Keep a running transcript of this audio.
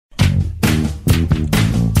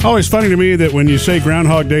Always funny to me that when you say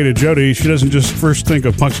Groundhog Day to Jody, she doesn't just first think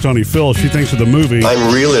of Punxsutawney Phil. She thinks of the movie.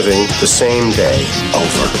 I'm reliving the same day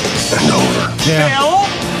over and over. Yeah.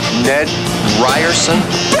 Ned Ryerson?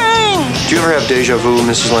 Do you ever have deja vu,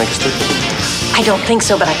 Mrs. Lancaster? I don't think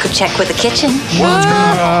so, but I could check with the kitchen.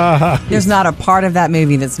 There's not a part of that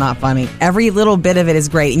movie that's not funny. Every little bit of it is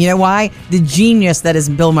great. And you know why? The genius that is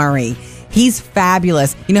Bill Murray. He's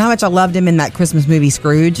fabulous. You know how much I loved him in that Christmas movie,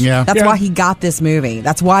 Scrooge? Yeah. That's why he got this movie.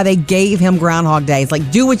 That's why they gave him Groundhog Day. It's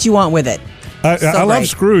like, do what you want with it. I love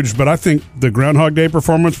Scrooge, but I think the Groundhog Day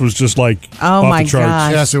performance was just like off my the charts.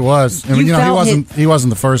 gosh. Yes, it was. And, he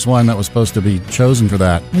wasn't the first one that was supposed to be chosen for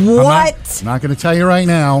that. What? I'm not going to tell you right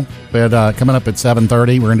now, but coming up at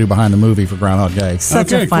 7:30, we're going to do Behind the Movie for Groundhog Day.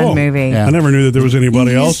 Such a fun movie. Yeah. I never knew that there was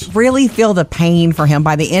anybody You else. just really feel the pain for him.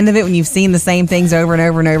 By the end of it, when you've seen the same things over and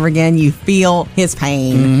over and over again, you feel his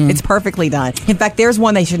pain. Mm-hmm. It's perfectly done. In fact, there's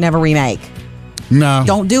one they should never remake. No.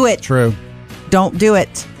 Don't do it. True. Don't do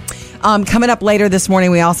it. Coming up later this morning,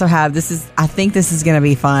 we also have, I think this is going to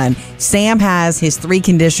be fun. Sam has his 3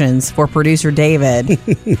 conditions for producer David.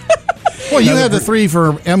 Well, you had the 3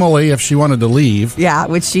 for Emily if she wanted to leave. Yeah,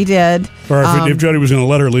 which she did. Or if Jody was going to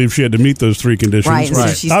let her leave, she had to meet those 3 conditions. Right. So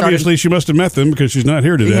she Obviously, she must have met them because she's not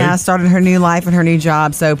here today. Yeah, started her new life and her new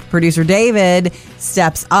job. So producer David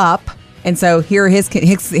steps up. And so here are his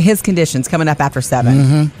conditions coming up after 7.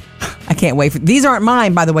 Mm-hmm. I can't wait. These aren't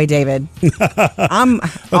mine, by the way, David. Let's make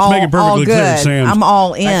it perfectly clear, Sam. I'm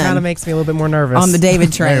all in. That kind of makes me a little bit more nervous. On the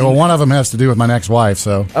David train. Hey, well, one of them has to do with my next wife,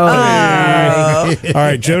 so. All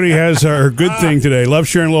right, Jody has her good thing today. Love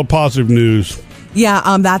sharing a little positive news.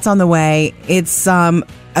 Yeah, that's on the way. It's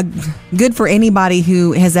good for anybody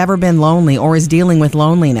who has ever been lonely or is dealing with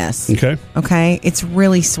loneliness. Okay. Okay? It's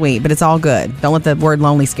really sweet, but it's all good. Don't let the word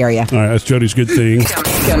lonely scare you. All right, that's Jody's good thing.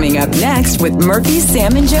 Coming up next with Murphy,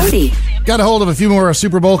 Sam, and Jody. Got a hold of a few more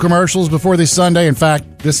Super Bowl commercials before this Sunday. In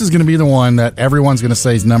fact, this is going to be the one that everyone's going to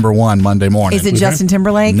say is number 1 Monday morning. Is it Justin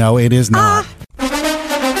Timberlake? No, it is not.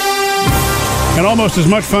 And almost as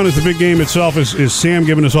much fun as the big game itself is Sam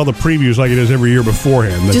giving us all the previews like he does every year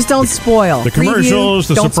beforehand. Just don't spoil. The commercials,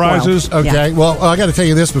 the surprises. Spoil. Okay, Yeah. well, I got to tell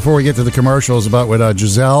you this before we get to the commercials about what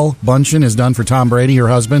Gisele Bundchen has done for Tom Brady, her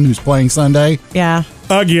husband, who's playing Sunday. Yeah.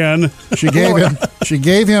 Again. She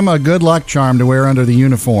gave him a good luck charm to wear under the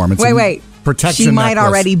uniform. It's Wait. Protection She might necklace.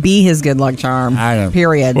 already be his good luck charm. I know.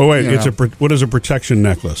 Period. Well, wait. You know. What is a protection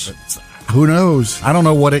necklace? Who knows? I don't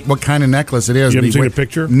know what kind of necklace it is. You haven't but seen a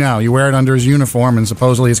picture? No, you wear it under his uniform, and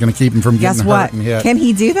supposedly it's going to keep him from Guess getting what? hurt and hit. Can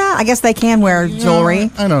he do that? I guess they can wear jewelry.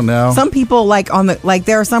 I don't know. Some people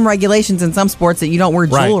there are some regulations in some sports that you don't wear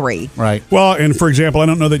jewelry. Right. Well, and for example, I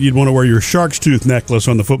don't know that you'd want to wear your shark's tooth necklace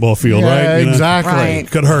on the football field, Yeah, right? You know? exactly. Right.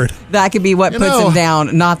 Could hurt. That could be what puts him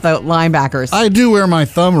down, not the linebackers. I do wear my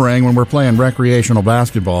thumb ring when we're playing recreational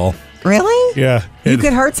basketball. Really? Yeah. You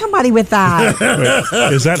could hurt somebody with that.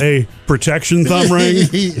 Wait, is that a protection thumb ring?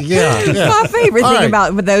 yeah. My favorite All thing right.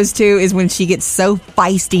 about with those two is when she gets so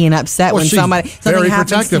feisty and upset Well, when she's something very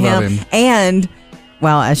happens to protective of him. him. And,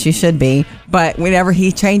 well, as she should be, but whenever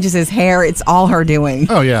he changes his hair, it's all her doing.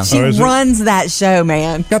 Oh, yeah. She Oh, is it? runs that show,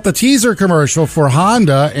 man. Got the teaser commercial for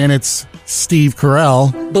Honda, and it's Steve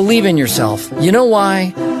Carell. Believe in yourself. You know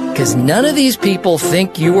why? Because none of these people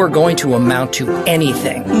think you are going to amount to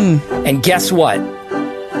anything. And guess what?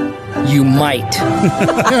 You might.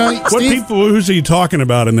 Who's he talking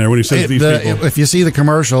about in there when he says these people? If you see the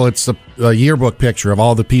commercial, it's the yearbook picture of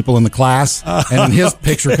all the people in the class, and then his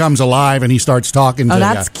picture comes alive, and he starts talking to Oh,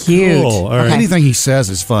 that's cute. Cool. All right. Okay. Anything he says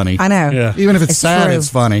is funny. I know. Yeah. Even if it's sad, true. it's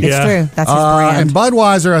funny. It's Yeah. true. That's his brand. And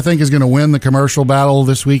Budweiser, I think, is going to win the commercial battle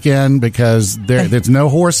this weekend because there's no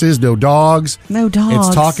horses, no dogs. No dogs.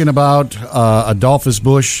 It's talking about Adolphus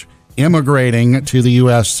Bush immigrating to the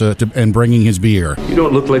U.S. And bringing his beer. You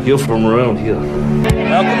don't look like you're from around here.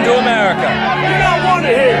 Welcome to America. You're not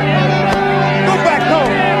wanted here. Go back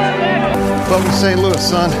home. Welcome to St. Louis,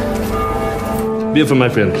 son. Beer for my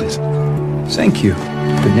friend, please. Thank you.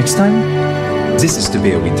 But next time, this is the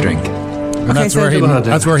beer we drink. And that's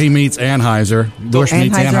where he meets Anheuser. Bush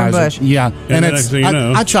meets Anheuser and Anheuser. Bush. Yeah, And the it's next thing you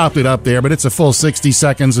know- I chopped it up there, but it's a full 60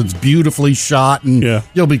 seconds. It's beautifully shot, and Yeah.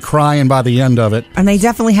 you'll be crying by the end of it. And they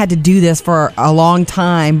definitely had to do this for a long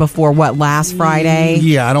time before last Friday?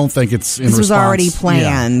 Yeah, I don't think it's in This was response. already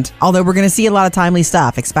planned. Although we're going to see a lot of timely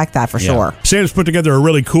stuff. Expect that for sure. Sam's put together a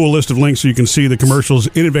really cool list of links so you can see the commercials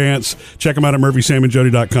in advance. Check them out at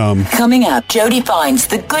murphysamandjody.com. Coming up, Jody finds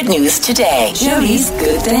the good news today. Jody's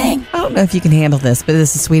good thing. I don't know if you can handle this, but this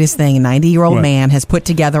is the sweetest thing. A 90-year-old What? man has put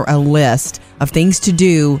together a list of things to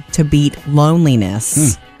do to beat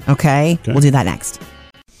loneliness. Okay? We'll do that next.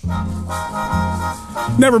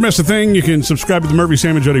 Never miss a thing. You can subscribe to the Murphy,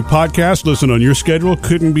 Sam, and Jody podcast. Listen on your schedule.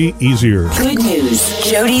 Couldn't be easier. Good news.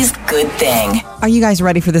 Jody's Good Thing. Are you guys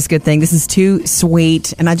ready for this good thing? This is too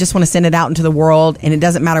sweet, and I just want to send it out into the world, and it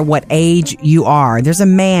doesn't matter what age you are. There's a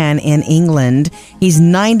man in England. He's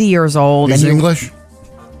 90 years old. He's English?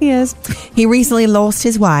 He is. He recently lost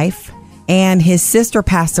his wife, and his sister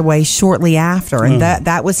passed away shortly after, and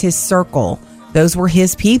that was his circle. Those were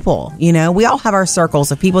his people. You know, we all have our circles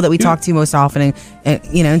of people that we talk to most often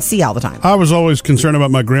and see all the time. I was always concerned about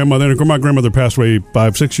my grandmother. And my grandmother passed away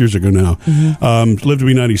 5-6 years ago now. Lived to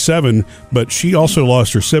be 97, but she also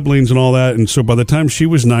lost her siblings and all that. And so by the time she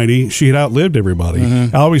was 90, she had outlived everybody.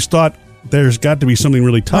 I always thought there's got to be something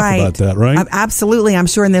really tough about that, right? Absolutely, I'm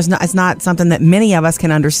sure. And it's not something that many of us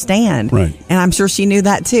can understand. Right. And I'm sure she knew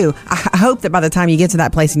that too. I hope that by the time you get to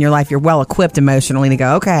that place in your life, you're well equipped emotionally to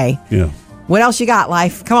go, okay. Yeah. What else you got,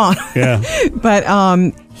 life? Come on. Yeah. But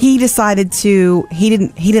he decided he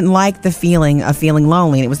didn't like the feeling of feeling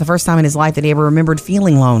lonely. And it was the first time in his life that he ever remembered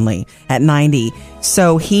feeling lonely at 90.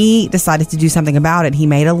 So he decided to do something about it. He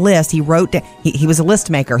made a list. He wrote he was a list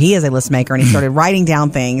maker. He is a list maker, and he started writing down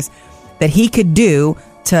things that he could do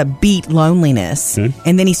to beat loneliness. Okay.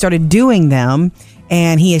 And then he started doing them.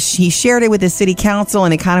 And he shared it with his city council,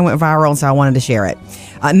 and it kind of went viral. And so I wanted to share it.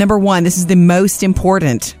 Number one, this is the most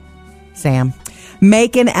important. Sam,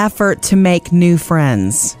 make an effort to make new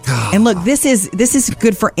friends. And look, this is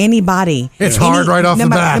good for anybody. It's hard right off the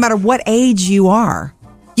bat. No matter what age you are,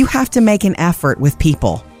 you have to make an effort with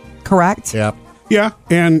people. Correct? Yep. Yeah,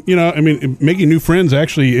 and making new friends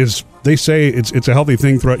actually is. They say it's a healthy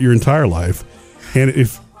thing throughout your entire life, and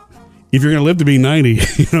if you're going to live to be 90, you know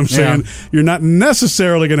what I'm saying? Yeah. You're not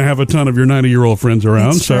necessarily going to have a ton of your 90-year-old friends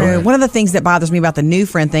around. That's true. One of the things that bothers me about the new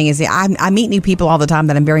friend thing is I meet new people all the time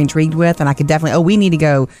that I'm very intrigued with, and I could definitely, we need to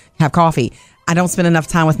go have coffee. I don't spend enough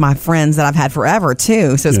time with my friends that I've had forever,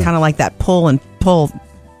 too. So it's kind of like that pull,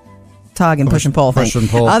 tug, and push and pull thing. Push and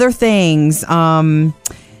pull. Other things,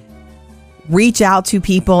 reach out to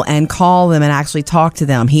people and call them and actually talk to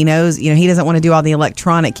them. He knows, he doesn't want to do all the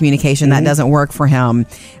electronic communication. That doesn't work for him.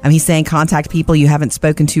 He's saying contact people you haven't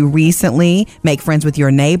spoken to recently, make friends with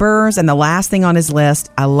your neighbors. And the last thing on his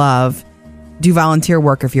list, I love, do volunteer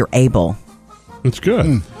work if you're able. That's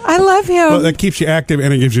good. I love him. Well, that keeps you active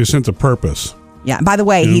and it gives you a sense of purpose. Yeah. By the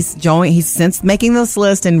way, he's since making this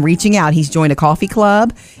list and reaching out, he's joined a coffee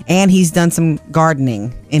club and he's done some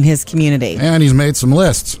gardening in his community. And he's made some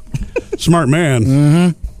lists. Smart man.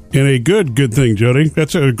 Mm-hmm. And a good thing, Jody.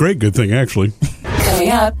 That's a great good thing, actually. Coming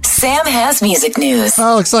up, Sam has music news.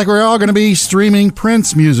 Well, looks like we're all going to be streaming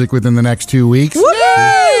Prince music within the next 2 weeks.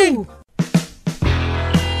 Woo!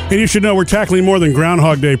 And you should know we're tackling more than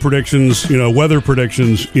Groundhog Day predictions, weather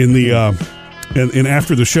predictions in the and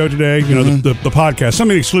after the show today, the podcast,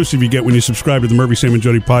 something exclusive you get when you subscribe to the Murphy, Sam, and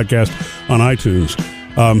Jody podcast on iTunes.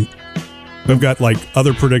 We've got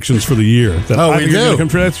other predictions for the year. That we do.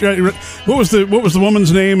 What was the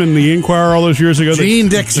woman's name in the Inquirer all those years ago? Jean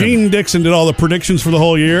Dixon. Jean Dixon did all the predictions for the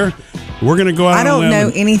whole year. We're going to go out. I don't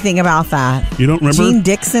know anything about that. You don't remember? Jean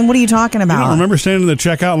Dixon? What are you talking about? You don't remember standing in the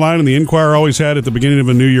checkout line and the Inquirer always had at the beginning of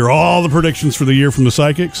a new year all the predictions for the year from the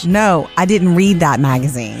psychics? No, I didn't read that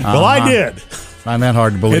magazine. Well, I did. Find that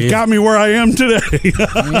hard to believe. It got me where I am today.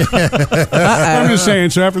 I'm just saying.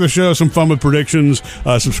 So after the show, some fun with predictions.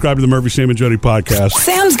 Subscribe to the Murphy, Sam, and Jody podcast.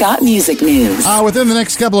 Sam's got music news. Within the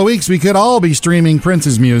next couple of weeks, we could all be streaming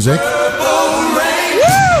Prince's music.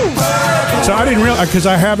 So I didn't realize, because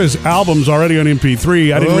I have his albums already on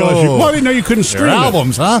MP3. I didn't realize I didn't know you couldn't stream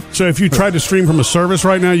albums, huh? So if you tried to stream from a service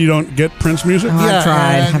right now, you don't get Prince music? I've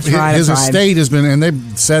tried. His estate has been, and they've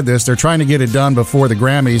said this, they're trying to get it done before the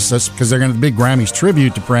Grammys, because they're going to big Grammys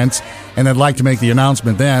tribute to Prince, and they'd like to make the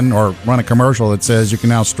announcement then, or run a commercial that says you can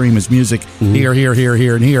now stream his music here,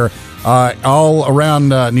 and here. All around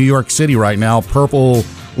New York City right now,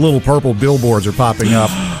 little purple billboards are popping up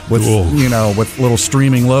with with little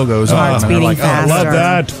streaming logos on it's them. beating Like, faster. I love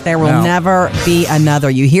that. There will never be another.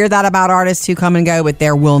 You hear that about artists who come and go, but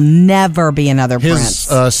there will never be another Prince.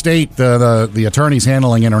 His state, the attorneys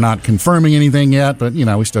handling it are not confirming anything yet, but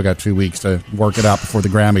we still got 2 weeks to work it out before the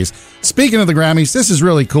Grammys. Speaking of the Grammys, this is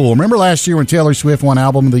really cool. Remember last year when Taylor Swift won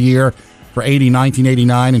Album of the Year for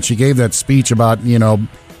 1989, and she gave that speech about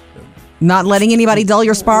not letting anybody dull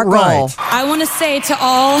your sparkle. Right. I want to say to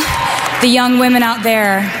all the young women out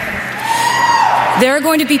there, there are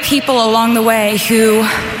going to be people along the way who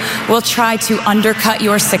will try to undercut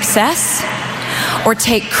your success or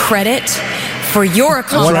take credit for your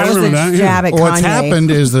accomplishments. What's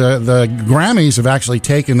happened is the Grammys have actually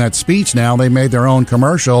taken that speech now. They made their own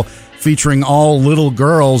commercial featuring all little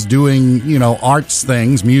girls doing, arts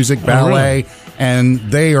things, music, ballet, and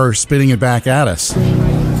they are spitting it back at us.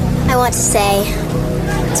 I want to say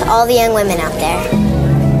to all the young women out there,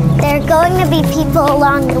 there are going to be people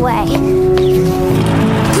along the way who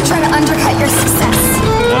try to undercut your success.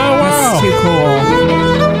 Oh, wow. That's too cool.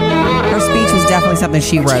 Her speech was definitely something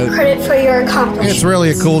she wrote. Take credit for your accomplishments. It's really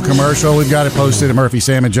a cool commercial. We've got it posted at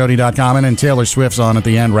murphysamandjody.com, and then Taylor Swift's on at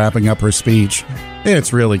the end wrapping up her speech.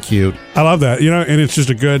 It's really cute. I love that. And it's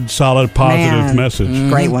just a good, solid, positive message.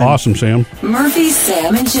 Great one. Awesome, Sam. Murphy,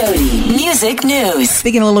 Sam, and Jody. Music news.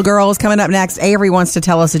 Speaking of little girls, coming up next, Avery wants to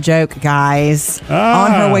tell us a joke, guys.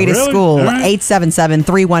 On her way to really? school, All right.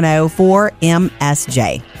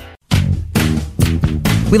 877-310-4MSJ.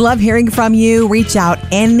 We love hearing from you. Reach out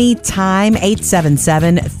anytime,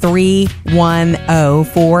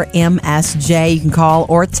 877-310-4MSJ. You can call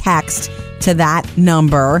or text to that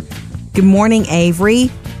number. Good morning,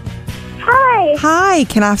 Avery. Hi. Hi.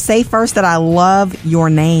 Can I say first that I love your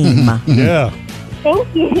name? Yeah.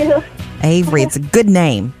 Thank you. Avery, it's a good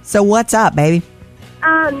name. So what's up, baby?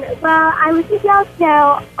 Well, I listen to y'all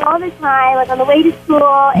show all the time, like on the way to school,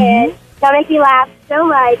 and y'all make me laugh so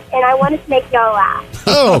much, and I wanted to make y'all laugh.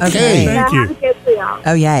 Oh, okay. So I Thank you. have a joke for y'all.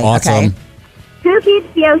 Oh, yay. Awesome. Okay. Who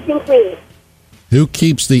keeps the ocean clean? Who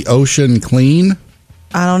keeps the ocean clean?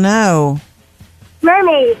 I don't know.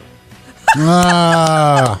 Mermaids.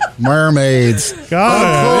 Mermaids.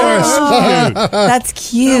 Got it. That's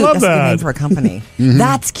cute. I love That's a good that. name for a company.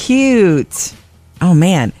 That's cute. Oh,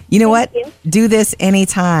 man. You know what? you. Do this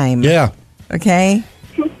anytime. Yeah. Okay?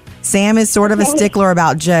 Sam is sort of a stickler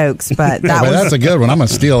about jokes, but But that's a good one. I'm going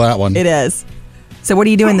to steal that one. it is. So what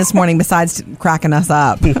are you doing this morning besides cracking us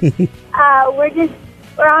up? We're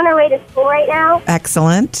on our way to school right now.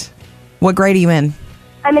 Excellent. What grade are you in?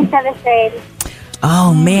 I'm in 7th grade.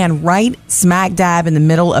 Oh, man. Right smack dab in the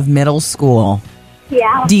middle of middle school.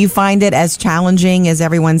 Yeah. Do you find it as challenging as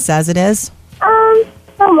everyone says it is?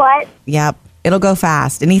 Somewhat. Yep. It'll go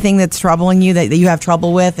fast. Anything that's troubling you that you have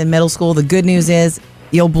trouble with in middle school, the good news is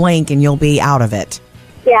you'll blink and you'll be out of it.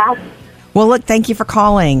 Yeah. Well, look, thank you for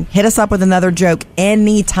calling. Hit us up with another joke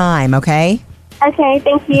anytime, okay? Okay,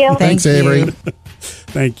 thank you. Thanks, Thank you. Avery.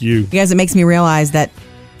 Thank you. You guys, it makes me realize that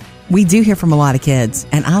we do hear from a lot of kids,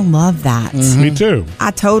 and I love that. Me too.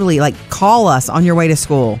 I totally, call us on your way to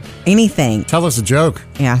school. Anything. Tell us a joke.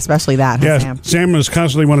 Yeah, especially that, huh, Yeah, Sam? Sam has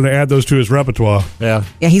constantly wanted to add those to his repertoire. Yeah.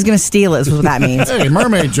 Yeah, he's going to steal it is what that means. Hey,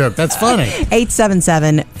 mermaid joke. That's funny.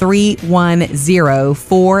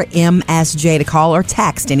 877-310-4MSJ to call or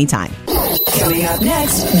text anytime. Coming up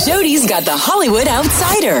next, Jody's got the Hollywood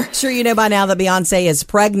Outsider. Sure, you know by now that Beyonce is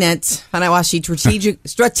pregnant. Find out why she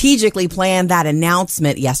strategically planned that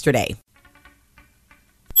announcement yesterday.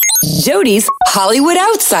 Jody's Hollywood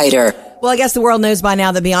Outsider. Well, I guess the world knows by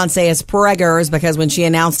now that Beyonce is preggers because when she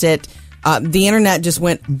announced it, the internet just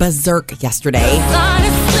went berserk yesterday.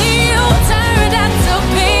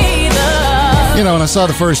 When I saw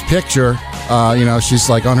the first picture, she's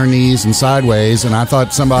like on her knees and sideways, and I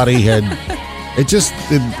thought somebody had. It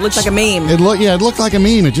Looked like a meme. It looked like a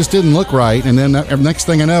meme. It just didn't look right. And then the next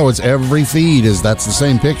thing I know, it's every feed that's the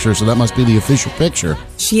same picture. So that must be the official picture.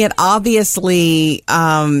 She had obviously,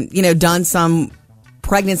 done some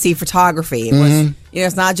pregnancy photography. It was,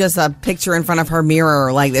 it's not just a picture in front of her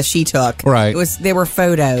mirror like that she took. Right. They were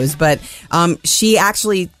photos, but she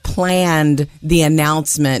actually planned the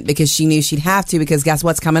announcement because she knew she'd have to. Because guess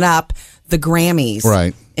what's coming up? The Grammys.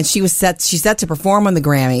 Right. And she's set to perform on the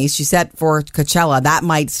Grammys. She's set for Coachella. That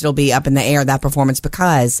might still be up in the air, that performance,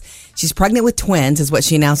 because she's pregnant with twins, is what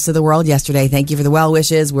she announced to the world yesterday. Thank you for the well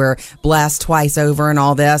wishes. We're blessed twice over and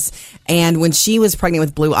all this. And when she was pregnant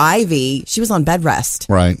with Blue Ivy, she was on bed rest.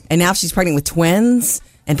 Right. And now she's pregnant with twins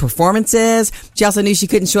and performances. She also knew she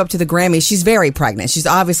couldn't show up to the Grammys. She's very pregnant. She's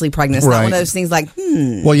obviously pregnant. It's not one of those things like,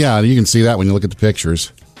 Well, yeah, you can see that when you look at the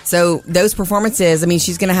pictures. So those performances,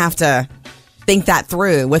 she's going to have to think that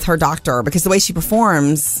through with her doctor because the way she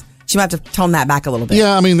performs, she might have to tone that back a little bit.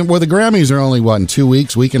 Yeah, the Grammys are only, in 2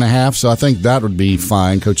 weeks, week and a half, so I think that would be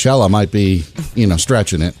fine. Coachella might be,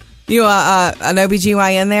 stretching it. You an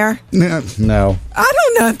OBGYN there? No. I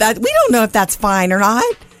don't know we don't know if that's fine or not.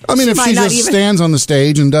 If she just stands on the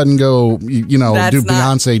stage and doesn't go, do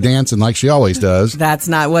Beyonce dancing like she always does. That's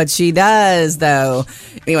not what she does, though.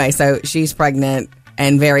 Anyway, so she's pregnant.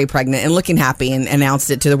 And very pregnant and looking happy, and announced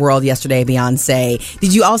it to the world yesterday, Beyonce.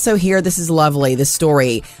 Did you also hear, this is lovely, this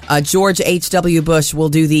story, George H.W. Bush will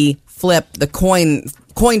do the coin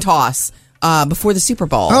toss before the Super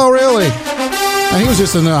Bowl. Oh, really? And he was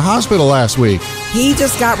just in the hospital last week. He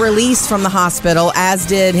just got released from the hospital, as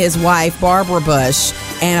did his wife, Barbara Bush.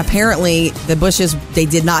 And apparently the Bushes, they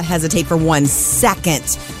did not hesitate for 1 second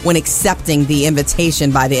when accepting the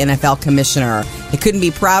invitation by the NFL commissioner. They couldn't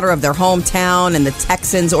be prouder of their hometown and the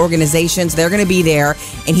Texans organizations. They're going to be there,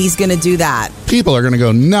 and he's going to do that. People are going to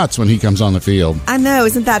go nuts when he comes on the field. I know,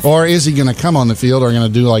 isn't that... Or is he going to come on the field, or going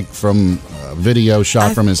to do like from a video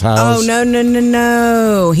shot from his house? Oh,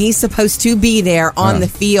 no. He's supposed to be there on the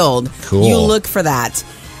field. Cool. You look for that.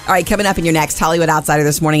 All right, coming up in your next Hollywood Outsider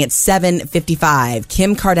this morning at 7:55,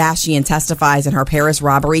 Kim Kardashian testifies in her Paris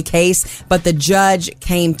robbery case, but the judge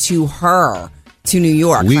came to her to New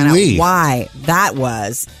York. Find out why that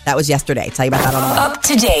was. That was yesterday. Tell you about that on the way. Up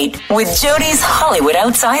to date with Jody's Hollywood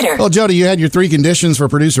Outsider. Well, Jody, you had your 3 conditions for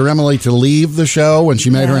producer Emily to leave the show when she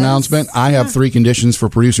made her announcement. I have 3 conditions for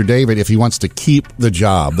producer David if he wants to keep the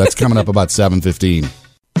job. That's coming up about 7:15.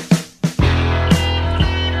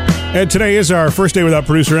 And today is our first day without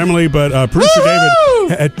producer Emily, but producer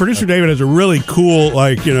David has a really cool,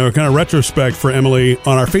 kind of retrospect for Emily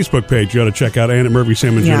on our Facebook page. You got to check out Ann at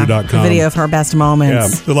MurphySamandJody.com. A video of her best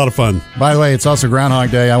moments. Yeah, a lot of fun. By the way, it's also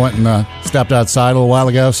Groundhog Day. I went and stepped outside a little while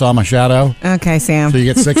ago, saw my shadow. Okay, Sam. So you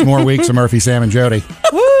get 6 more weeks of Murphy, Sam, and Jody.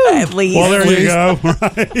 Woo! At least. Well, there you go.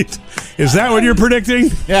 Right. Is that what you're predicting?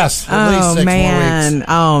 Yes. At least 6 more weeks.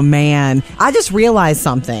 Oh, man. I just realized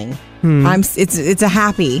something. It's a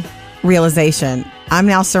happy realization. I'm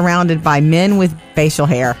now surrounded by men with facial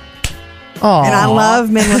hair. Aww. And I love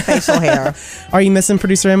men with facial hair. Are you missing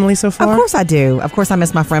producer Emily so far? Of course I do. Of course I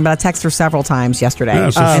miss my friend, but I texted her several times yesterday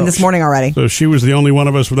Yeah, and this morning already. So she was the only one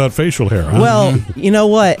of us without facial hair, huh? Well, you know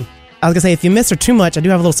what? I was going to say, if you miss her too much, I do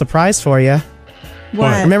have a little surprise for you.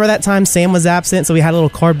 What? Remember that time Sam was absent, so we had a little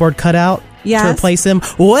cardboard cutout to replace him?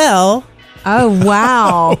 Well. Oh,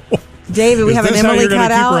 wow. David, we have an Emily cutout. Is this how you're going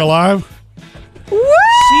to keep her alive? Woo!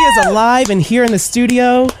 She is alive and here in the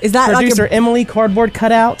studio. Is that producer Emily cardboard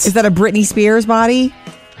cutout? Is that a Britney Spears body?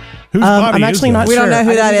 Whose body I'm actually is that? not We sure. don't know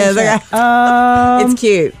who that is. It's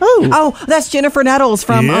cute. Oh, that's Jennifer Nettles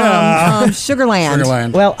from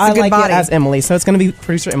Sugarland. Well, I like body. it as Emily, so it's going to be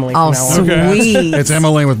producer Emily Oh, from now on. sweet. It's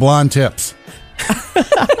Emily with blonde tips.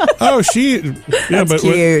 That's cute.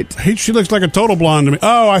 She looks like a total blonde to me.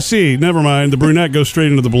 Oh, I see. Never mind. The brunette goes straight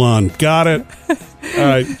into the blonde. Got it. All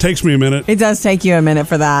right. Takes me a minute. It does take you a minute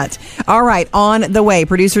for that. All right. On the way.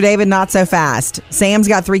 Producer David, not so fast. Sam's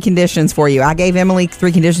got 3 conditions for you. I gave Emily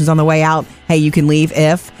 3 conditions on the way out. Hey, you can leave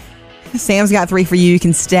if. Sam's got 3 for you. You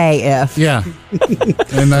can stay if. Yeah.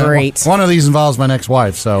 And Great. One of these involves my next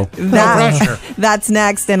wife, so no pressure. That's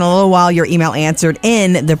next. In a little while, your email answered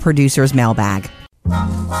in the producer's mailbag.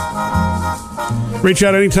 Reach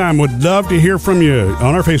out anytime. Would love to hear from you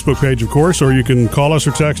on our Facebook page, of course, or you can call us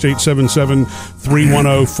or text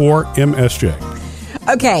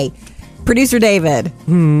 877-310-4MSJ. Okay. Producer David,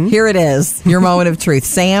 here it is. Your moment of truth.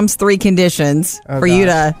 Sam's 3 conditions for you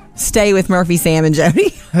to stay with Murphy, Sam, and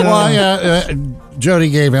Jody. Well, yeah,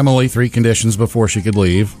 Jody gave Emily 3 conditions before she could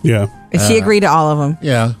leave. Yeah. She agreed to all of them.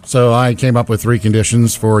 Yeah, so I came up with 3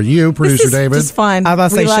 conditions for you, producer David. Just fun. I was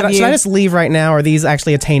about to say, love should I just leave right now, or are these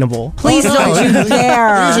actually attainable? Please don't you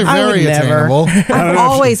dare. These are very attainable. I've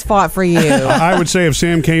always fought for you. I would say if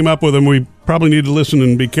Sam came up with them, we probably need to listen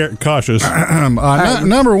and be cautious.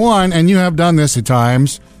 Number 1, and you have done this at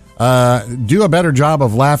times, do a better job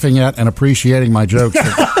of laughing at and appreciating my jokes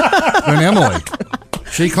than Emily.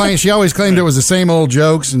 She always claimed it was the same old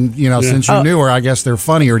jokes, and since you knew her, I guess they're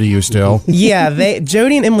funnier to you still. Yeah,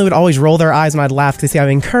 Jody and Emily would always roll their eyes when I'd laugh to see I'm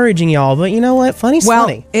encouraging y'all. But you know what? Funny's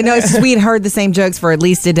funny. Since we'd heard the same jokes for at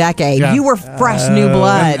least a decade. Yeah. You were fresh new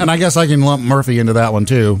blood. And I guess I can lump Murphy into that one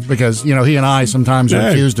too, because he and I sometimes are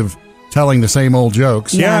accused of telling the same old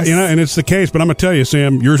jokes. Yeah, and it's the case. But I'm gonna tell you,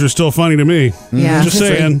 Sam, yours are still funny to me. Yeah, just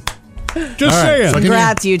saying. Just saying. So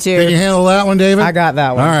congrats, you two. Can you handle that one, David? I got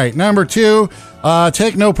that one. All right. Number 2,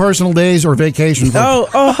 take no personal days or vacation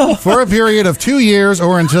for a period of 2 years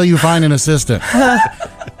or until you find an assistant.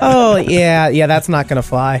 Yeah, that's not going to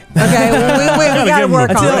fly. Okay, we got to work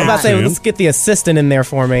on that. Let's get the assistant in there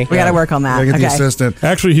for me. We got to work on that. Get the assistant.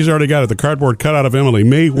 Actually, he's already got it. The cardboard cutout of Emily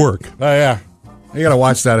may work. Oh, yeah. You got to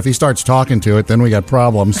watch that. If he starts talking to it, then we got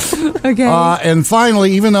problems. Okay. And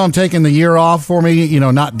finally, even though I'm taking the year off for me,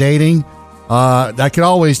 not dating, that could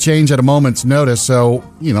always change at a moment's notice. So,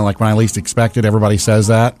 like when I least expect it, everybody says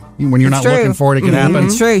that. When you're not looking for it, it can happen.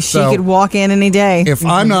 It's true. She could walk in any day. If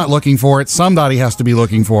I'm not looking for it, somebody has to be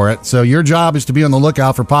looking for it. So your job is to be on the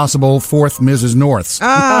lookout for possible 4th Mrs. Norths.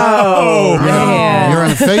 Oh, man. You're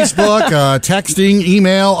on Facebook, texting,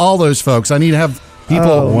 email, all those folks. I need to have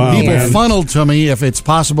people funneled to me if it's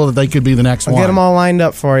possible that they could be the next one. Get them all lined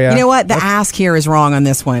up for you. You know what? The ask here is wrong on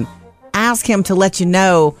this one. Ask him to let you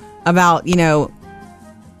know about,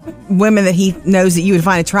 women that he knows that you would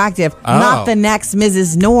find attractive, not the next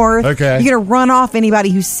Mrs. North. Okay. You're going to run off anybody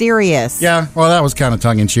who's serious. Yeah, well, that was kind of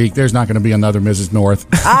tongue-in-cheek. There's not going to be another Mrs. North.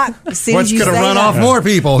 See, What's going to run off more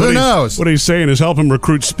people? Who knows? What he's saying is help him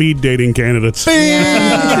recruit speed dating candidates.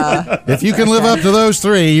 If you can live up to those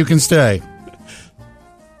three, you can stay.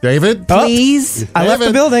 David? Please? I left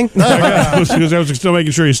the building. I was still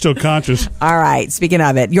making sure he's still conscious. All right. Speaking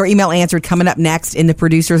of it, your email answered coming up next in the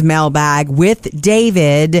producer's mailbag with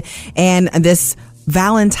David and this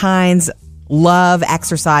Valentine's love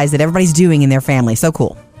exercise that everybody's doing in their family. So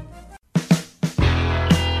cool.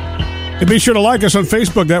 And be sure to like us on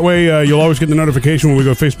Facebook. That way you'll always get the notification when we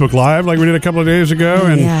go Facebook Live like we did a couple of days ago.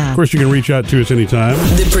 And, of course, you can reach out to us anytime.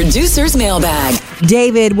 The producer's mailbag.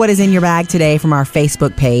 David, what is in your bag today from our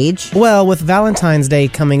Facebook page? Well, with Valentine's Day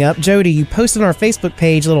coming up, Jody, you posted on our Facebook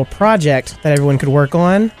page a little project that everyone could work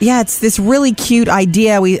on. Yeah, it's this really cute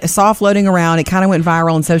idea we saw floating around. It kind of went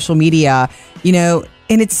viral on social media,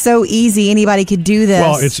 and it's so easy. Anybody could do this.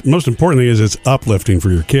 Well, it's most importantly is it's uplifting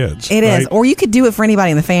for your kids. It is. Or you could do it for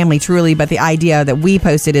anybody in the family, truly. But the idea that we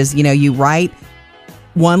posted is, you write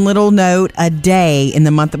one little note a day in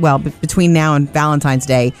the month, between now and Valentine's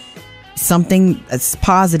Day, something that's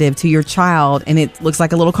positive to your child, and it looks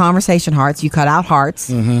like a little conversation hearts. You cut out hearts,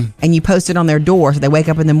 and you post it on their door, so they wake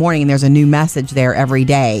up in the morning and there's a new message there every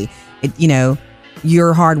day.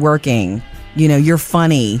 You're hardworking, you're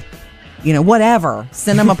funny, whatever.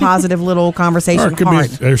 Send them a positive little conversation or it could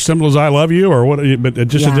card. be as simple as I love you or what, but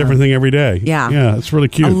just a different thing every day. Yeah, it's really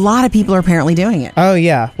cute. A lot of people are apparently doing it. Oh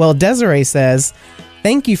yeah. Well, Desiree says,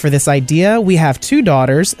 thank you for this idea. We have 2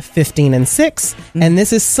 daughters, 15 and 6, and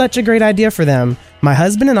this is such a great idea for them. My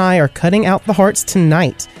husband and I are cutting out the hearts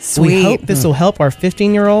tonight. Sweet. We hope this will help our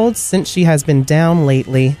 15-year-old since she has been down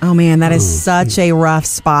lately. Oh man, that is such a rough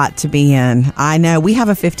spot to be in. I know. We have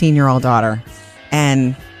a 15-year-old daughter,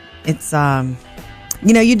 and it's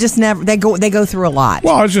you just never they go through a lot.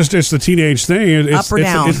 Well, it's the teenage thing. It's, Up or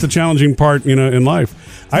down. It's the challenging part, in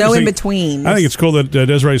life. No in between. I think it's cool that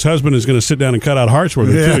Desiree's husband is going to sit down and cut out hearts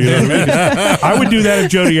with her too. You know what I mean? I would do that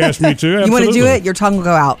if Jody asked me to. Absolutely. You want to do it? Your tongue will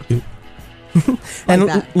go out.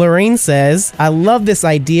 And Lorraine says, I love this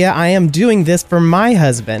idea. I am doing this for my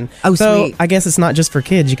husband. Oh, so sweet. I guess it's not just for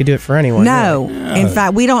kids. You could do it for anyone. No. Really. Yeah. In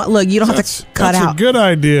fact, you don't have to cut out. That's a good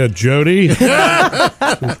idea, Jody.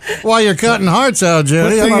 While you're cutting hearts out,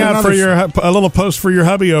 Jody. Put out for a little post for your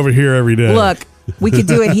hubby over here every day. Look, we could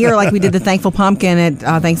do it here like we did the Thankful Pumpkin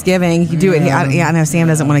at Thanksgiving. You could do it here. I know Sam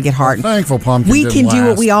doesn't want to get heart. Thankful Pumpkin. We can do what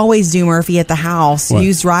last. we always do, Murphy, at the house. What?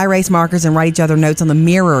 Use dry erase markers and write each other notes on the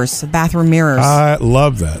mirrors, bathroom mirrors. I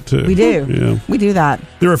love that too. We do. Yeah. We do that.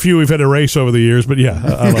 There are a few we've had to erase over the years, but yeah,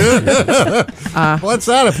 I love it. What's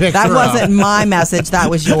that a picture That of? wasn't my message. That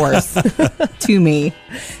was yours to me.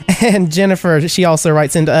 And Jennifer, she also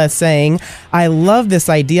writes into us saying, I love this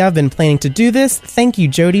idea. I've been planning to do this. Thank you,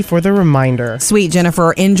 Jody, for the reminder. Sweet,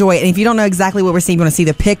 Jennifer. Enjoy it. And if you don't know exactly what we're seeing, you want to see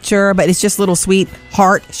the picture, but it's just little sweet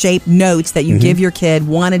heart-shaped notes that you give your kid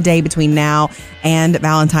one a day between now and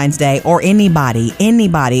Valentine's Day, or anybody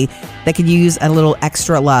that could use a little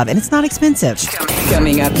extra love. And it's not expensive.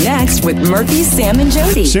 Coming up next with Murphy, Sam, and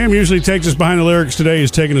Jody. Sam usually takes us behind the lyrics. Today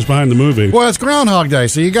he's taking us behind the movie. Well, it's Groundhog Day,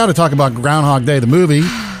 so you got to talk about Groundhog Day, the movie,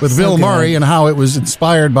 with Bill good. Murray and how it was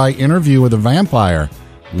inspired by Interview with a Vampire.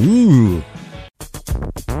 Ooh.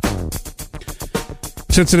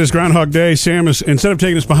 Since it is Groundhog Day, Sam is, instead of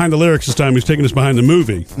taking us behind the lyrics this time, he's taking us behind the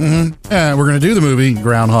movie. Mm-hmm. And we're going to do the movie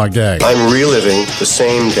Groundhog Day. I'm reliving the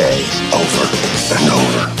same day over and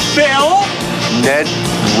over. Bill? Ned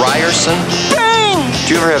Ryerson?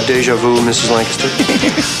 Do you ever have deja vu, Mrs. Lancaster?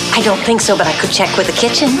 I don't think so, but I could check with the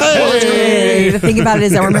kitchen. The thing about it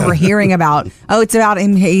is, I remember hearing about, it's about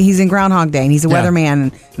him. He's in Groundhog Day and he's a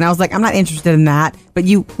weatherman. And I was like, I'm not interested in that. But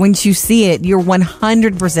once you see it, you're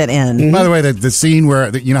 100% in. By the way, the scene where,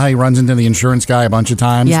 you know how he runs into the insurance guy a bunch of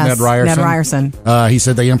times? Yes, Ned Ryerson? Ned Ryerson. He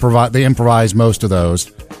said they improvised most of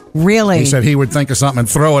those. Really? He said he would think of something and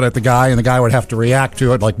throw it at the guy, and the guy would have to react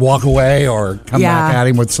to it, like walk away or come back at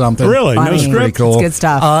him with something. Really? Funny. No script? Pretty cool. It's good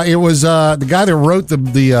stuff. It was the guy that wrote the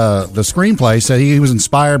screenplay said he was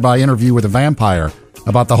inspired by Interview with a Vampire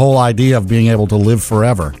about the whole idea of being able to live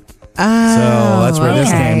forever. Oh, So that's where this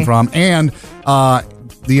okay. came from. And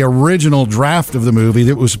the original draft of the movie,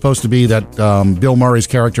 it was supposed to be that Bill Murray's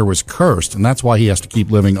character was cursed, and that's why he has to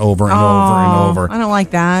keep living over and over and over. I don't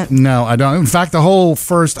like that. No, I don't. In fact, the whole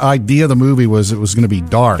first idea of the movie was it was going to be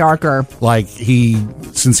dark. Darker. Like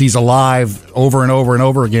since he's alive over and over and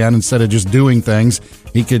over again, instead of just doing things,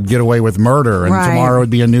 he could get away with murder, and Right. tomorrow would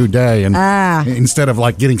be a new day. And instead of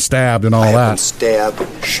like getting stabbed and all I have that. been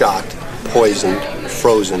stabbed, shot, poisoned,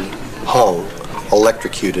 frozen, hung,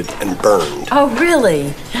 electrocuted, and burned. Oh,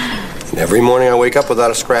 really? And every morning I wake up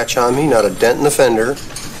without a scratch on me, not a dent in the fender.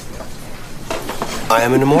 I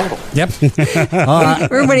am an immortal. Yep.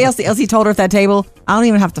 Everybody else he told her at that table, I don't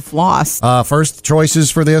even have to floss. First choices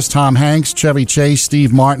for this: Tom Hanks, Chevy Chase,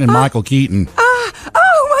 Steve Martin, and Michael Keaton. Oh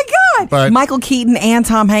my God! But Michael Keaton and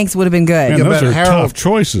Tom Hanks would have been good. Man, those are tough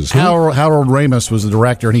choices. Harold Ramis was the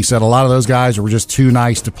director, and he said a lot of those guys were just too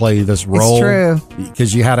nice to play this role. It's true.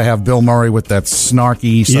 Because you had to have Bill Murray with that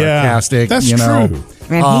snarky, sarcastic. That's true.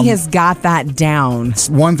 Man, he has got that down.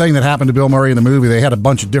 One thing that happened to Bill Murray in the movie, they had a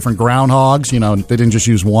bunch of different groundhogs. They didn't just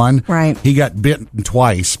use one. Right. He got bitten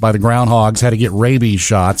twice by the groundhogs, had to get rabies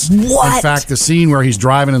shots. What? In fact, the scene where he's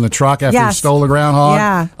driving in the truck after he stole the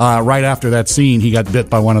groundhog, right after that scene, he got bit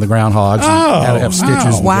by one of the groundhogs and had to have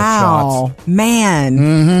stitches and get shots. Man.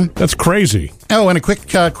 Mm-hmm. That's crazy. Oh, and a quick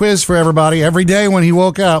quiz for everybody. Every day when he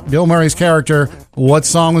woke up, Bill Murray's character, what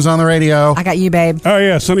song was on the radio? I Got You, Babe. Oh,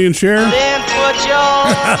 yeah, Sonny and Cher.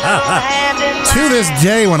 To this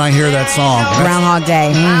day when I hear that song. Groundhog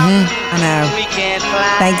Day. I know.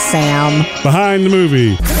 Thanks, Sam. Behind the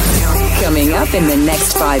movie. Coming up in the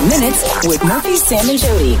next 5 minutes with Murphy, Sam, and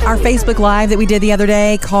Jody. Our Facebook Live that we did the other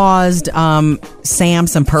day caused Sam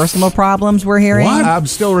some personal problems, we're hearing. What? I'm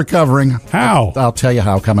still recovering. How? I'll tell you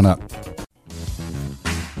how coming up.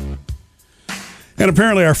 And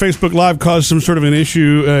apparently our Facebook Live caused some sort of an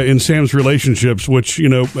issue in Sam's relationships, which,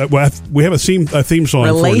 we have a theme song for now,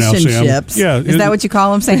 Sam. Relationships? Yeah. Is that what you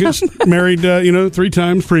call them, Sam? Married, 3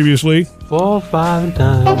 times previously. 4 or 5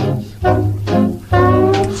 times.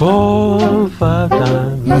 4 or 5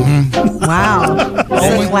 times. Mm-hmm. Wow.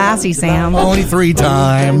 So classy, Sam. Only 3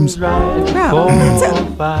 times. But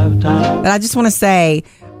I just want to say,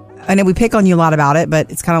 I know we pick on you a lot about it,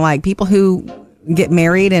 but it's kind of like people who get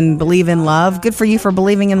married and believe in love. Good for you for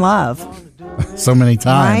believing in love. So many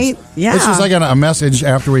times. Right? Yeah. This was like a message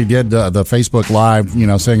after we did the Facebook Live,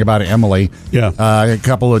 saying about Emily. Yeah. A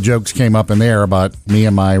couple of jokes came up in there about me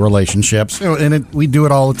and my relationships. And we do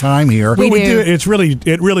it all the time here. We do. It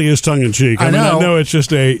really is tongue in cheek. I know it's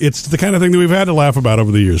just it's the kind of thing that we've had to laugh about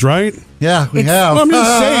over the years, right? Yeah, we have. Well, I'm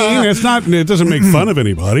just saying, it doesn't make fun of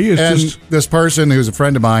anybody. It's just this person who's a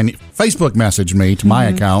friend of mine Facebook messaged me to my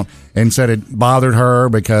account and said it bothered her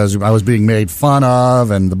because I was being made fun of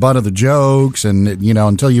and the butt of the jokes, and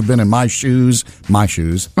until you've been in my shoes, right,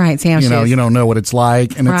 Sam's shoes. You don't know what it's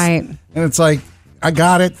like, and it's like, I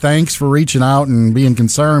got it. Thanks for reaching out and being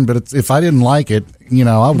concerned, but if I didn't like it,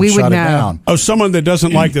 I would shut it down. Oh, someone that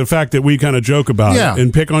doesn't like the fact that we kind of joke about it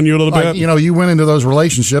and pick on you a little bit. You went into those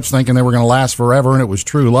relationships thinking they were going to last forever, and it was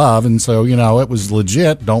true love, and so it was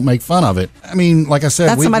legit. Don't make fun of it. I mean, like I said,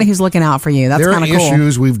 that's somebody who's looking out for you. That's kind of cool. There are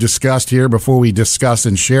issues we've discussed here before we discuss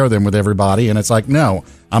and share them with everybody, and it's like, no,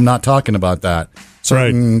 I'm not talking about that.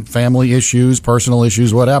 Certain family issues, personal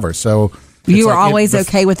issues, whatever. So. You are always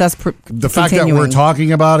okay with us the fact that we're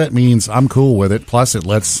talking about it means I'm cool with it. Plus, it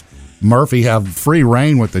lets Murphy have free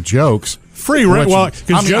reign with the jokes. Free reign? Well,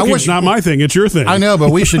 because joking's not my thing. It's your thing. I know, but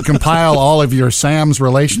we should compile all of your Sam's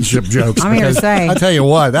relationship jokes. I'm here to say. I tell you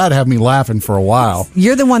what, that'd have me laughing for a while.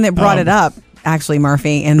 You're the one that brought it up. Actually,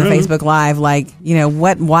 Murphy, in the Facebook Live,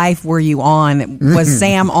 what wife were you on? Was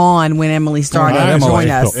Sam on when Emily started to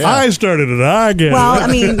join us? Yeah. I started it. I guess. Well, I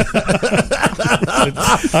mean,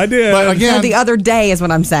 I did. But again, the other day is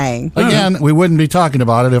what I'm saying. Again, we wouldn't be talking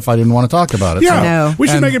about it if I didn't want to talk about it. Yeah, no. We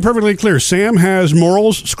should make it perfectly clear. Sam has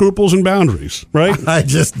morals, scruples, and boundaries, right? I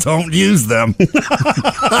just don't use them.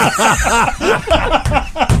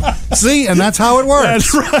 See, and that's how it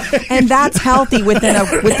works. That's right. And that's healthy within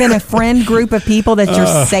a friend group of people that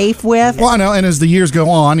you're safe with. Well, I know, and as the years go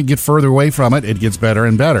on and get further away from it, it gets better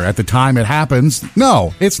and better. At the time it happens,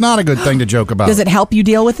 no, it's not a good thing to joke about. Does it help you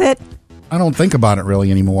deal with it? I don't think about it really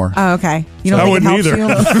anymore. Oh, okay. You don't think it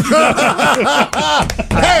helps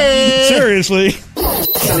you? Hey! Seriously.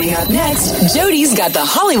 Coming up next, Jody's got the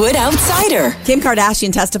Hollywood Outsider. Kim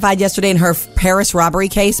Kardashian testified yesterday in her Paris robbery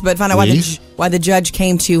case, but find out why the judge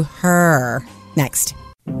came to her. Next.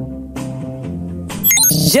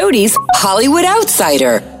 Jody's Hollywood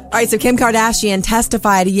Outsider. All right, so Kim Kardashian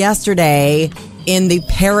testified yesterday in the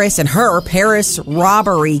Paris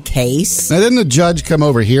robbery case. Now, didn't the judge come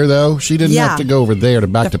over here, though? She didn't have to go over there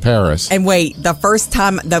back to Paris. And wait, the first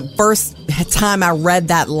time I read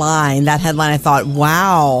that headline, I thought,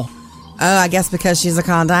 wow. Oh, I guess because she's a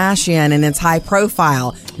Kardashian and it's high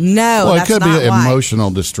profile. No, that's not why. Well, it could be emotional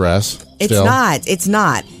distress. It's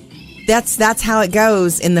not. That's how it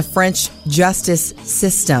goes in the French justice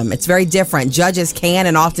system. It's very different. Judges can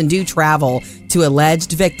and often do travel to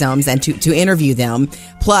alleged victims and to interview them.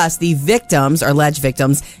 Plus, the victims or alleged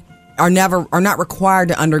victims are not required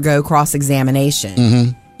to undergo cross-examination.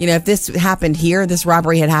 Mm-hmm. You know, if this happened here, this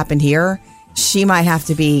robbery had happened here, she might have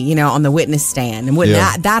to be, you know, on the witness stand. And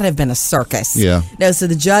wouldn't that have been a circus? Yeah. No, so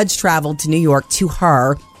the judge traveled to New York to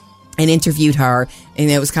her and interviewed her, and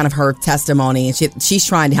it was kind of her testimony, and she's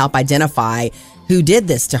trying to help identify who did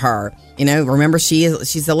this to her. You know, remember,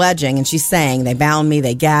 she's alleging, and she's saying they bound me,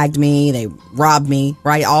 they gagged me, they robbed me,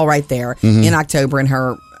 right, all right there in October in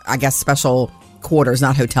her, I guess, special quarters,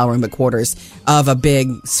 not hotel room, but quarters of a big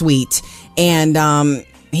suite. And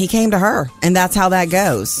he came to her, and that's how that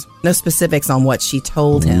goes. No specifics on what she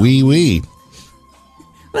told him. Wee.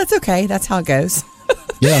 Well, that's okay. That's how it goes.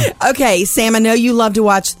 Yeah. Okay, Sam, I know you love to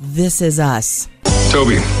watch This Is Us.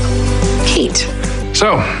 Toby. Kate.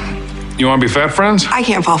 So, you want to be fat friends? I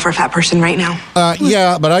can't fall for a fat person right now.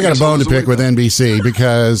 Yeah, but I got a bone to pick with NBC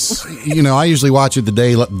because, you know, I usually watch it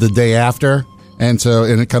the day after, and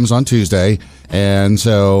it comes on Tuesday, and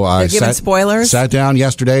so I sat down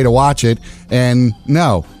yesterday to watch it, and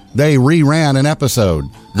no, they reran an episode.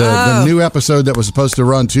 The new episode that was supposed to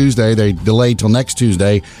run Tuesday, they delayed till next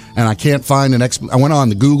Tuesday, and I can't find I went on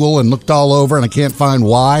the Google and looked all over, and I can't find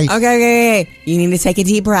why. Okay. You need to take a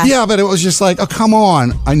deep breath. Yeah, but it was just like, oh, come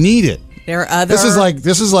on, I need it. There are other.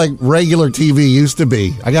 This is like regular TV used to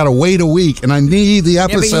be. I got to wait a week, and I need the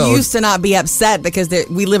episode. Yeah, but you used to not be upset because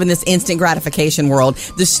we live in this instant gratification world.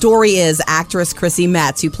 The story is actress Chrissy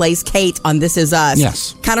Metz, who plays Kate on This Is Us,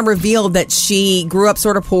 yes, kind of revealed that she grew up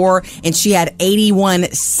sort of poor, and she had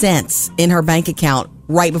 81 cents in her bank account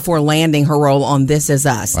right before landing her role on This Is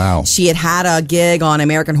Us. Wow. She had a gig on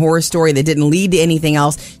American Horror Story that didn't lead to anything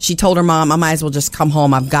else. She told her mom, I might as well just come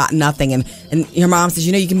home. I've got nothing. And her mom says,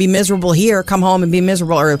 you know, you can be miserable here. Come home and be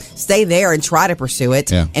miserable, or stay there and try to pursue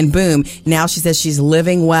it. Yeah. And boom. Now she says she's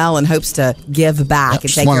living well and hopes to give back.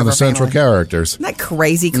 She's one of the central characters. Isn't that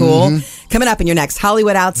crazy cool? Mm-hmm. Coming up in your next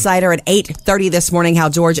Hollywood Outsider at 8:30 this morning, how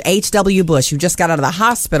George H.W. Bush, who just got out of the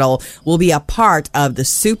hospital, will be a part of the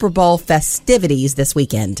Super Bowl festivities this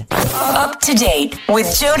weekend. Up to date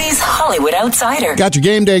with Jody's Hollywood Outsider. Got your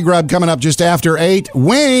game day grub coming up just after 8.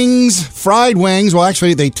 Wings, fried wings. Well,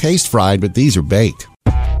 actually, they taste fried, but these are baked.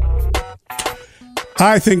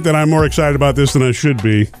 I think that I'm more excited about this than I should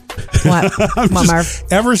be. What? Murph?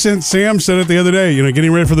 Ever since Sam said it the other day, you know,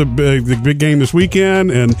 getting ready for the big game this weekend,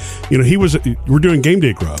 and you know, we're doing game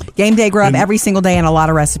day grub. Game day grub every single day, and a lot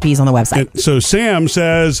of recipes on the website. So Sam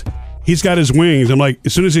says he's got his wings. I'm like,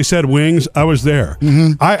 as soon as he said wings, I was there.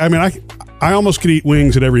 Mm-hmm. I almost could eat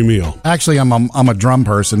wings at every meal. Actually, I'm a drum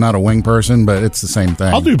person, not a wing person, but it's the same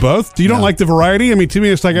thing. I'll do both. You don't like the variety? I mean, to me,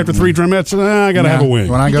 it's like after 3 drumettes, I got to have a wing.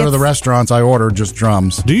 When I go to the restaurants, I order just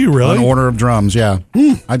drums. Do you really? An order of drums, yeah.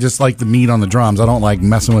 I just like the meat on the drums. I don't like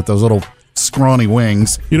messing with those little scrawny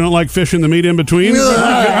wings. You don't like fishing the meat in between?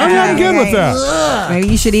 I'm good with that. Maybe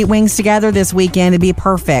you should eat wings together this weekend. It'd be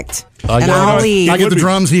perfect. I get the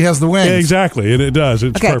drums, he has the wings. Yeah, exactly, and it does.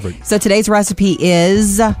 It's perfect. So today's recipe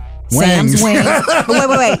is Sam's wings.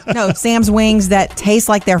 Wait. No, Sam's wings that taste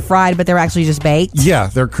like they're fried, but they're actually just baked. Yeah,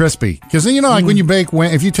 they're crispy. Because, you know, like when you bake,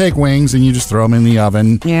 if you take wings and you just throw them in the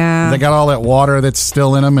oven, they got all that water that's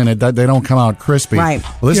still in them, and they don't come out crispy. Right.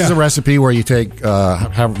 Well, this is a recipe where you take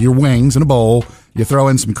have your wings in a bowl, you throw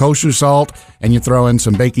in some kosher salt, and you throw in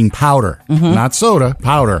some baking powder, not soda,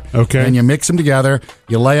 powder. Okay. And you mix them together.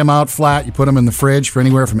 You lay them out flat. You put them in the fridge for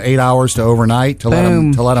anywhere from 8 hours to overnight to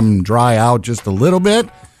let them dry out just a little bit.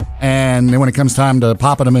 And then when it comes time to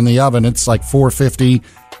popping them in the oven, it's like 450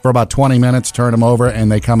 for about 20 minutes. Turn them over,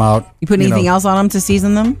 and they come out. You put anything else on them to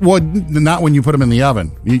season them? Well, not when you put them in the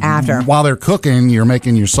oven. After. While they're cooking, you're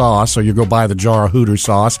making your sauce, so you go buy the jar of Hooters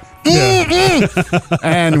sauce. Yeah.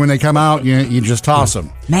 And when they come out, you just toss them.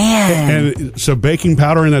 Man. And so baking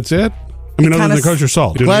powder, and that's it? I mean, other than the kosher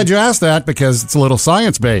salt. Glad you asked that, because it's a little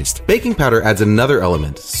science-based. Baking powder adds another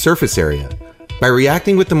element, surface area. By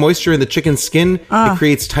reacting with the moisture in the chicken's skin, it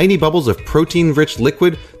creates tiny bubbles of protein-rich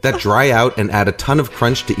liquid that dry out and add a ton of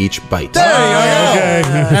crunch to each bite. There you go.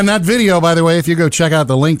 And that video, by the way, if you go check out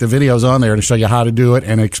the link, the video's on there to show you how to do it,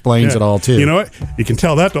 and it explains it all, too. You know what? You can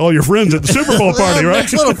tell that to all your friends at the Super Bowl party, right?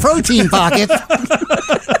 Nice little protein pocket.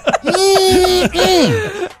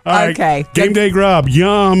 All right. Okay. Game day grub.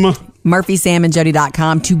 Yum.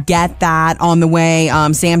 MurphySamandJody.com to get that on the way.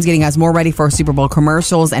 Sam's getting us more ready for Super Bowl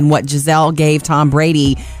commercials and what Giselle gave Tom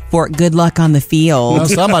Brady for good luck on the field. Well,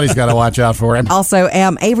 somebody's got to watch out for him. Also,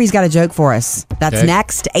 Avery's got a joke for us. That's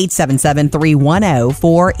next,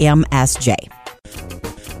 877-310-4MSJ.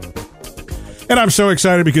 And I'm so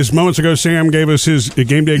excited because moments ago Sam gave us his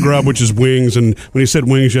game day grub, which is wings. And when he said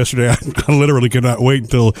wings yesterday, I literally could not wait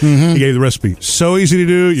until he gave the recipe. So easy to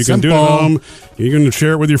do. You can do it at home. You can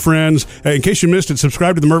share it with your friends. In case you missed it,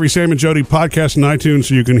 subscribe to the Murphy, Sam, and Jody podcast on iTunes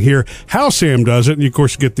so you can hear how Sam does it. And, of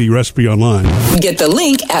course, get the recipe online. Get the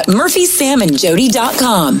link at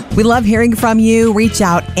murphysamandjody.com. We love hearing from you. Reach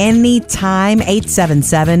out anytime,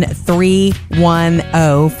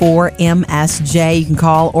 877-310-4MSJ. You can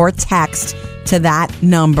call or text to that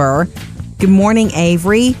number. Good morning,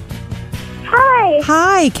 Avery. Hi.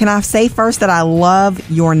 Hi. Can I say first that I love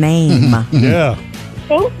your name? Yeah.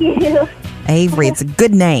 Thank you. Avery, it's a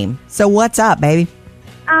good name. So what's up, baby?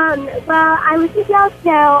 Well, I listen to y'all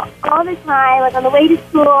show all the time, like on the way to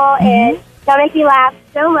school, and y'all make me laugh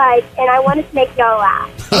so much, and I wanted to make y'all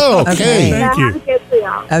laugh. Oh, okay. Okay. So Thank I you. have a joke for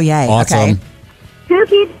y'all. Oh, yay. Awesome. Okay. Who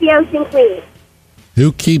keeps the ocean clean?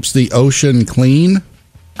 Who keeps the ocean clean?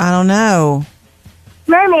 I don't know.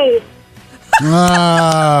 Mermaids.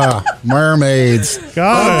 Mermaids.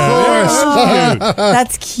 Got it.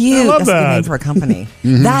 That's cute. I love That's a good that. name for a company.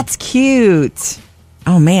 That's cute.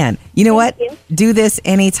 Oh, man. You know what? you. Do this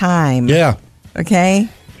anytime. Yeah. Okay?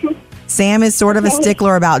 Sam is sort of a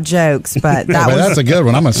stickler about jokes, but Yeah, but that's a good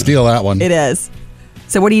one. I'm going to steal that one. it is.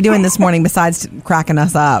 So what are you doing this morning besides cracking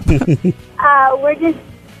us up? We're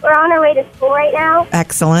on our way to school right now.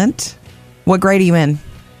 Excellent. What grade are you in?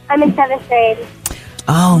 I'm in 7th grade.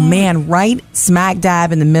 Oh, man. Right smack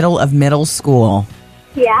dab in the middle of middle school.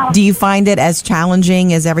 Yeah. Do you find it as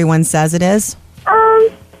challenging as everyone says it is?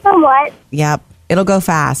 Somewhat. Yep. It'll go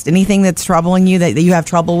fast. Anything that's troubling you that you have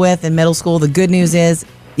trouble with in middle school, the good news is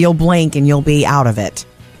you'll blink and you'll be out of it.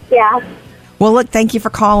 Yeah. Well, look, thank you for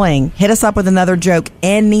calling. Hit us up with another joke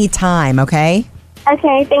anytime, okay?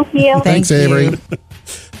 Okay, thank you. Thanks, Avery.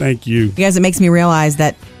 Thank you. You guys, it makes me realize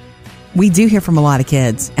that we do hear from a lot of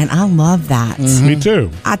kids, and I love that. Me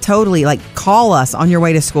too. I totally, call us on your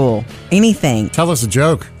way to school. Anything. Tell us a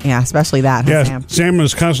joke. Yeah, especially that, huh, Yeah, Sam? Sam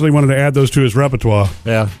has constantly wanted to add those to his repertoire.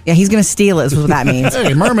 Yeah. Yeah, he's going to steal it, is what that means.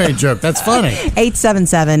 Hey, mermaid joke. That's funny.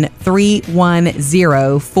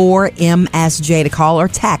 877-310-4MSJ to call or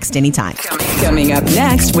text anytime. Coming up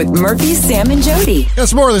next with Murphy, Sam, and Jody.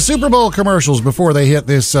 Yes, more of the Super Bowl commercials before they hit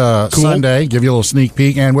this Sunday. Give you a little sneak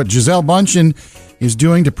peek. And what Gisele Bundchen is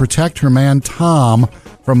doing to protect her man Tom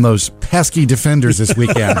from those pesky defenders this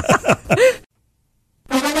weekend.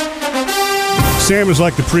 Sam is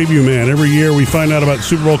like the preview man. Every year we find out about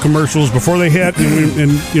Super Bowl commercials before they hit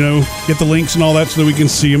and get the links and all that so that we can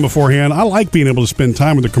see them beforehand. I like being able to spend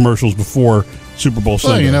time with the commercials before Super Bowl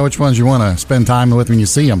Sunday. So you know which ones you want to spend time with when you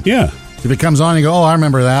see them. Yeah. If it comes on, you go, oh, I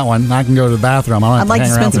remember that one. I can go to the bathroom. I don't have I'd like to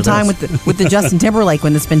hang spend around some for time this. with the Justin Timberlake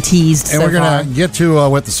one that's been teased And so we're going to get to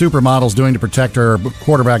what the supermodel's doing to protect her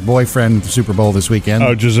quarterback boyfriend at the Super Bowl this weekend.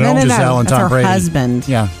 Oh, Giselle? No, Giselle and that's Tom her Brady. husband.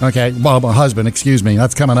 Yeah, okay. Well, husband, excuse me.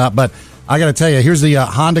 That's coming up. But I got to tell you, here's the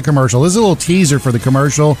Honda commercial. This is a little teaser for the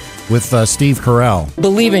commercial with Steve Carell.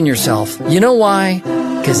 Believe in yourself. You know why?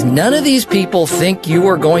 Because none of these people think you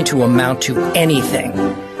are going to amount to anything.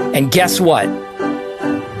 And guess what?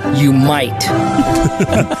 You might.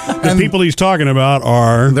 The people he's talking about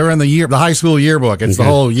are... They're in the high school yearbook. It's the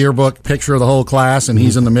whole yearbook picture of the whole class, and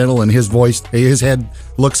he's in the middle, and his head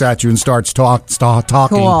looks at you and starts talking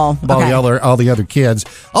Cool. about all the other kids.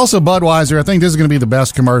 Also, Budweiser, I think this is going to be the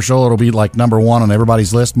best commercial. It'll be like number one on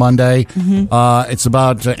everybody's list Monday. It's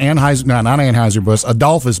about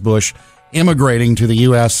Adolphus Bush immigrating to the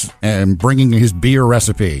U.S. and bringing his beer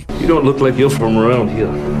recipe. You don't look like you're from around here.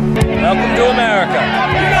 Welcome to America.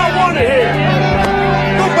 You're not wanted here.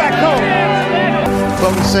 Go back home.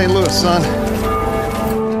 Welcome to St. Louis, son.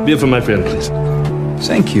 Beer for my friend, please.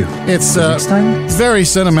 Thank you. It's Next time? very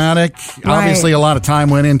cinematic. Right. Obviously, a lot of time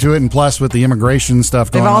went into it, and plus with the immigration stuff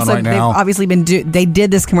going on right now. They've obviously been they did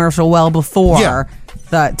this commercial well before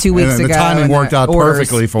the 2 weeks and ago. the timing and worked out orders.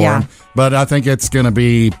 perfectly for Yeah. him. But I think it's going to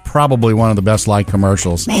be probably one of the best liked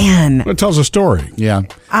commercials. Man, It tells a story. Yeah.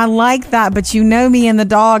 I like that, but you know me and the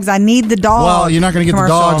dogs. I need the dog. Well, you're not going to get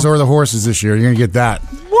commercial. the dogs or the horses this year. You're going to get that.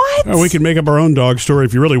 What? Oh, we can make up our own dog story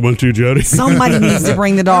if you really want to, Jody. Somebody needs to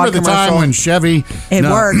bring the dog Remember the commercial. time when Chevy... It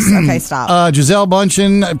works. Okay, stop. Gisele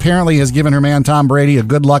Bundchen apparently has given her man Tom Brady a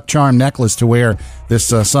good luck charm necklace to wear this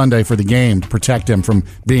Sunday for the game to protect him from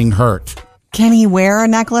being hurt. Can he wear a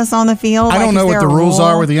necklace on the field? I don't know what the rules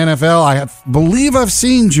are with the NFL. I believe I've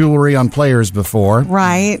seen jewelry on players before.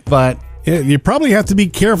 Right. But... You probably have to be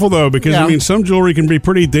careful, though, because, Yeah. I mean, some jewelry can be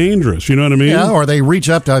pretty dangerous. You know what I mean? Yeah, or they reach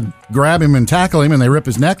up to grab him and tackle him and they rip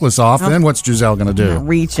his necklace off. Then what's Gisele going to do? Not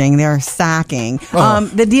reaching, they're sacking. Oh.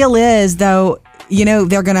 The deal is, though,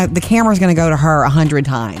 the camera's gonna go to her 100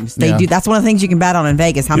 times. They do. That's one of the things you can bet on in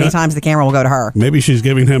Vegas. How many times the camera will go to her? Maybe she's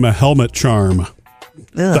giving him a helmet charm.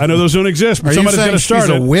 Ugh. I know those don't exist, but Are somebody's going to start she's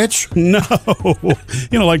it. a witch? No.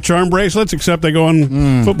 Like charm bracelets, except they go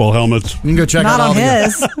on football helmets. You can go check Not out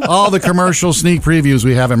on all the commercial sneak previews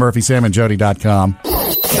we have at murphysamandjody.com.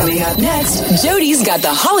 Coming up next, Jody's got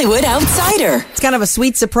the Hollywood Outsider. It's kind of a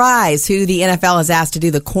sweet surprise who the NFL has asked to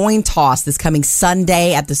do the coin toss this coming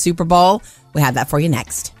Sunday at the Super Bowl. We have that for you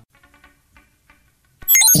next.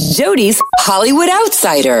 Jody's Hollywood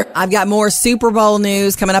Outsider. I've got more Super Bowl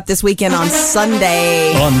news coming up this weekend on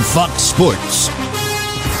Sunday. On Fox Sports.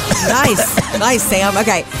 Nice, Sam.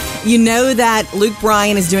 Okay. You know that Luke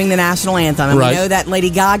Bryan is doing the national anthem. And Right. we know that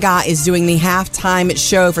Lady Gaga is doing the halftime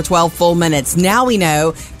show for 12 full minutes. Now we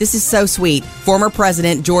know, this is so sweet, former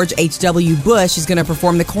President George H.W. Bush is going to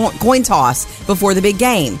perform the coin toss before the big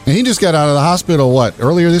game. And he just got out of the hospital,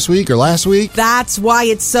 earlier this week or last week? That's why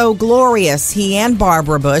it's so glorious. He and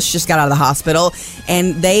Barbara Bush just got out of the hospital,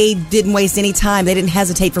 and they didn't waste any time. They didn't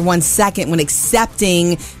hesitate for 1 second when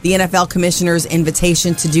accepting the NFL commissioner's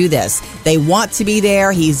invitation to do this. They want to be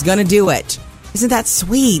there. He's going to do it. Isn't that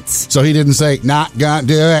sweet? So he didn't say, not gonna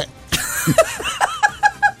do it.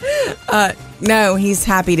 No, he's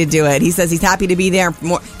happy to do it. He says he's happy to be there.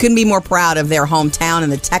 Couldn't be more proud of their hometown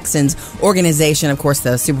and the Texans organization. Of course,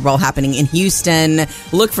 the Super Bowl happening in Houston.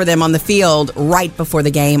 Look for them on the field right before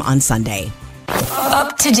the game on Sunday.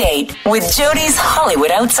 Up to date with Jody's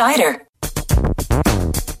Hollywood Outsider.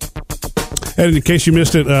 And in case you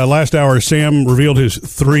missed it, last hour, Sam revealed his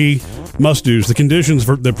 3 must-dos, the conditions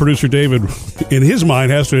that producer David, in his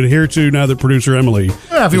mind, has to adhere to now that producer Emily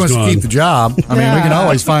Yeah, if he wants gone. to keep the job. I mean, we can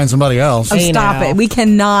always find somebody else. Oh, stop it. We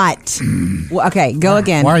cannot. Well, okay, go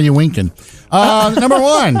again. Why are you winking? Number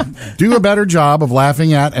 1, do a better job of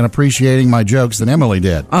laughing at and appreciating my jokes than Emily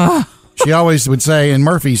did. She always would say, and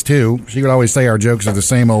Murphy's too, she would always say our jokes are the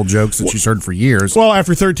same old jokes that she's heard for years. Well,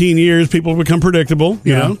 after 13 years, people become predictable,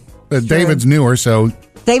 you know? David's newer, so...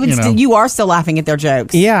 David, you are still laughing at their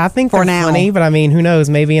jokes. Yeah, I think they're funny, but I mean, who knows?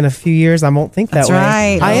 Maybe in a few years I won't think that That's way.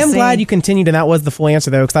 right. I am glad you continued, and that was the full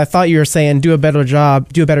answer, though, because I thought you were saying do a better job,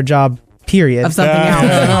 period. Of something else.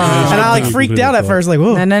 And I freaked out at first, like,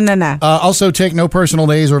 whoa. No. Also, take no personal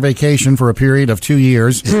days or vacation for a period of 2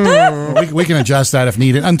 years. we can adjust that if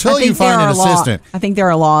needed until you find an assistant. I think there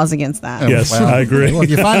are laws against that. Yes, I agree. Well, if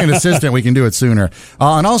you find an assistant, we can do it sooner.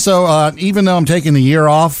 And also, even though I'm taking the year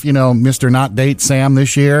off, Mr. Not Date Sam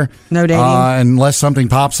this year. No dating. Unless something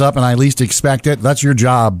pops up and I least expect it. That's your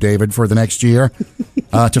job, David, for the next year,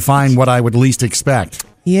 to find what I would least expect.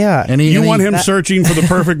 Yeah. You want him searching for the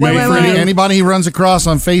perfect mate for you? Anybody he runs across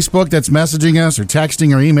on Facebook that's messaging us or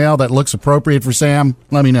texting or email that looks appropriate for Sam,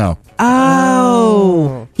 let me know.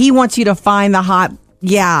 Oh. He wants you to find the hot...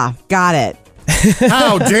 Yeah, got it.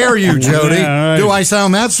 How dare you, Jody? Yeah, right. Do I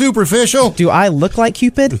sound that superficial? Do I look like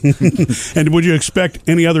Cupid? And would you expect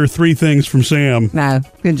any other 3 things from Sam? No,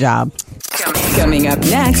 good job. Coming up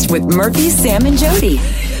next with Murphy, Sam, and Jody.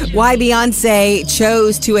 Why Beyonce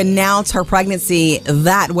chose to announce her pregnancy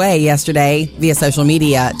that way yesterday via social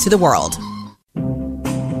media to the world.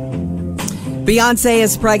 Beyonce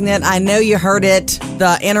is pregnant. I know you heard it.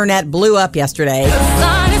 The internet blew up yesterday.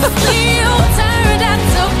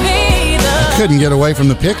 Couldn't get away from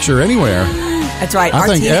the picture anywhere. That's right. I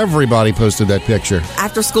think everybody posted that picture.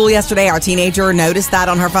 After school yesterday, our teenager noticed that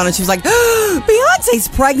on her phone, and she was like, Beyonce's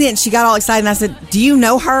pregnant. She got all excited, and I said, do you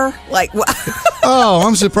know her? Like, what? Oh,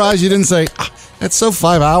 I'm surprised you didn't say, that's so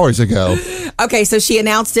 5 hours ago. Okay, so she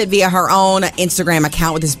announced it via her own Instagram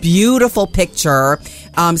account with this beautiful picture,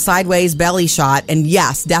 sideways belly shot, and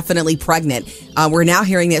yes, definitely pregnant. We're now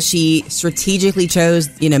hearing that she strategically chose,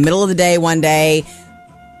 middle of the day, one day,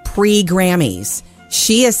 pre-Grammys.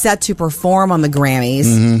 She is set to perform on the Grammys.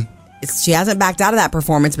 Mm-hmm. She hasn't backed out of that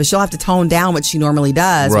performance, but she'll have to tone down what she normally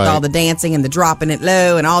does with all the dancing and the dropping it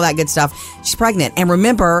low and all that good stuff. She's pregnant. And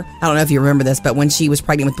remember, I don't know if you remember this, but when she was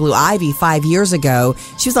pregnant with Blue Ivy 5 years ago,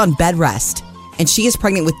 she was on bed rest. And she is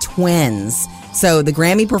pregnant with twins. So the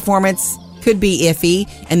Grammy performance could be iffy,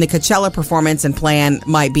 and the Coachella performance and plan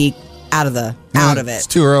might be out of it. It's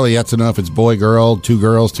too early yet to know if it's boy, girl, 2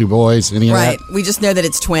 girls, 2 boys, any of that. Right. We just know that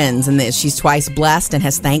it's twins and that she's twice blessed and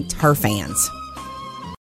has thanked her fans.